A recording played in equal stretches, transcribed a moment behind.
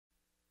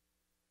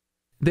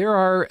There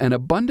are an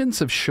abundance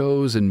of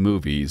shows and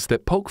movies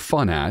that poke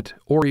fun at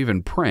or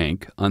even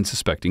prank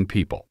unsuspecting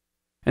people.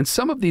 And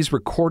some of these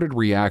recorded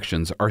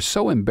reactions are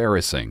so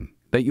embarrassing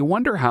that you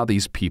wonder how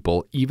these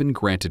people even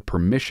granted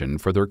permission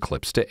for their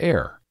clips to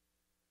air.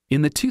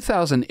 In the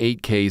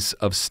 2008 case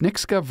of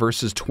Psenicska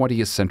versus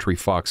 20th Century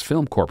Fox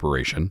Film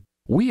Corporation,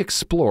 we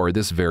explore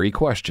this very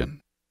question.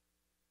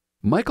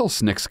 Michael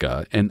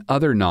Psenicska and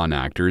other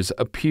non-actors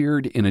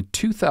appeared in a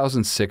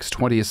 2006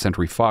 20th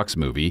Century Fox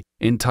movie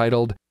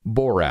entitled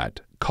Borat,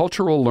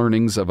 Cultural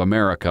Learnings of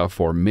America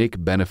for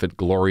Make Benefit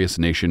Glorious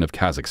Nation of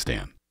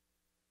Kazakhstan.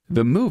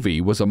 The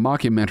movie was a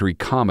mockumentary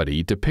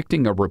comedy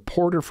depicting a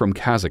reporter from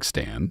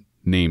Kazakhstan,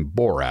 named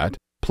Borat,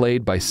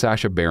 played by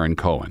Sacha Baron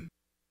Cohen.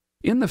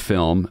 In the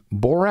film,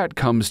 Borat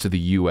comes to the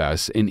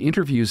U.S. and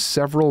interviews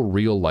several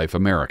real-life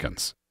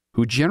Americans,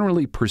 who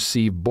generally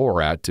perceive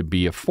Borat to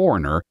be a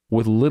foreigner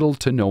with little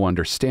to no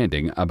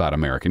understanding about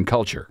American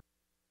culture.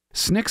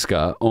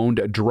 Psenicska owned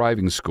a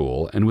driving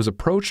school and was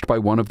approached by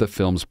one of the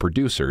film's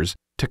producers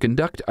to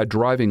conduct a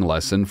driving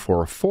lesson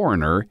for a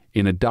foreigner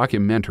in a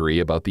documentary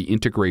about the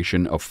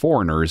integration of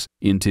foreigners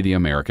into the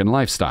American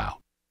lifestyle.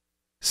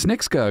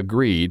 Psenicska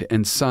agreed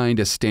and signed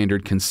a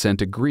standard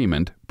consent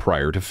agreement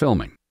prior to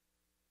filming.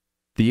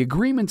 The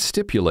agreement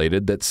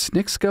stipulated that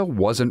Psenicska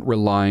wasn't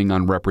relying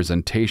on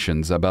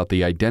representations about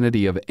the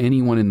identity of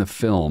anyone in the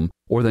film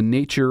or the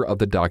nature of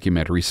the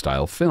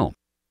documentary-style film.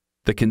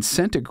 The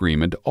consent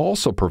agreement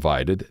also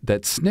provided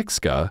that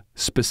Psenicska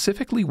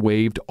specifically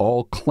waived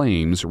all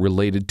claims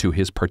related to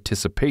his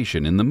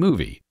participation in the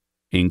movie,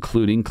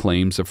 including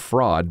claims of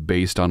fraud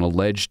based on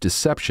alleged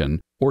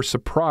deception or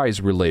surprise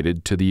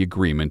related to the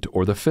agreement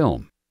or the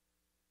film.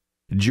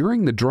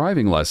 During the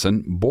driving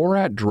lesson,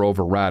 Borat drove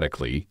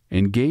erratically,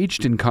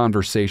 engaged in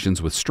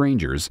conversations with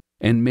strangers,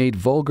 and made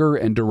vulgar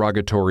and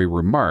derogatory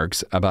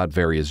remarks about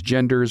various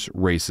genders,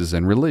 races,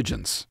 and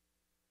religions.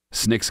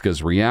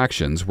 Psenicska's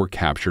reactions were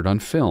captured on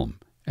film,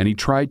 and he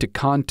tried to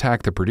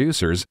contact the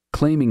producers,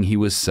 claiming he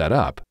was set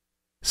up.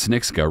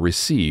 Psenicska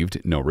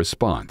received no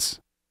response.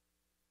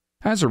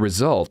 As a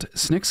result,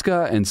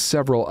 Psenicska and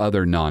several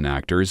other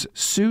non-actors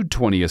sued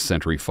 20th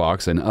Century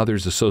Fox and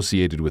others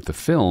associated with the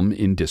film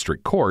in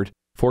district court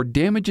for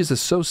damages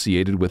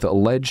associated with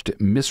alleged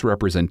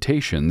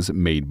misrepresentations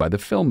made by the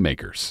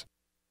filmmakers.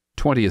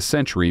 20th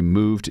Century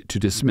moved to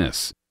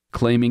dismiss,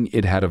 claiming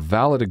it had a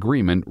valid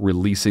agreement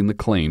releasing the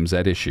claims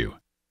at issue.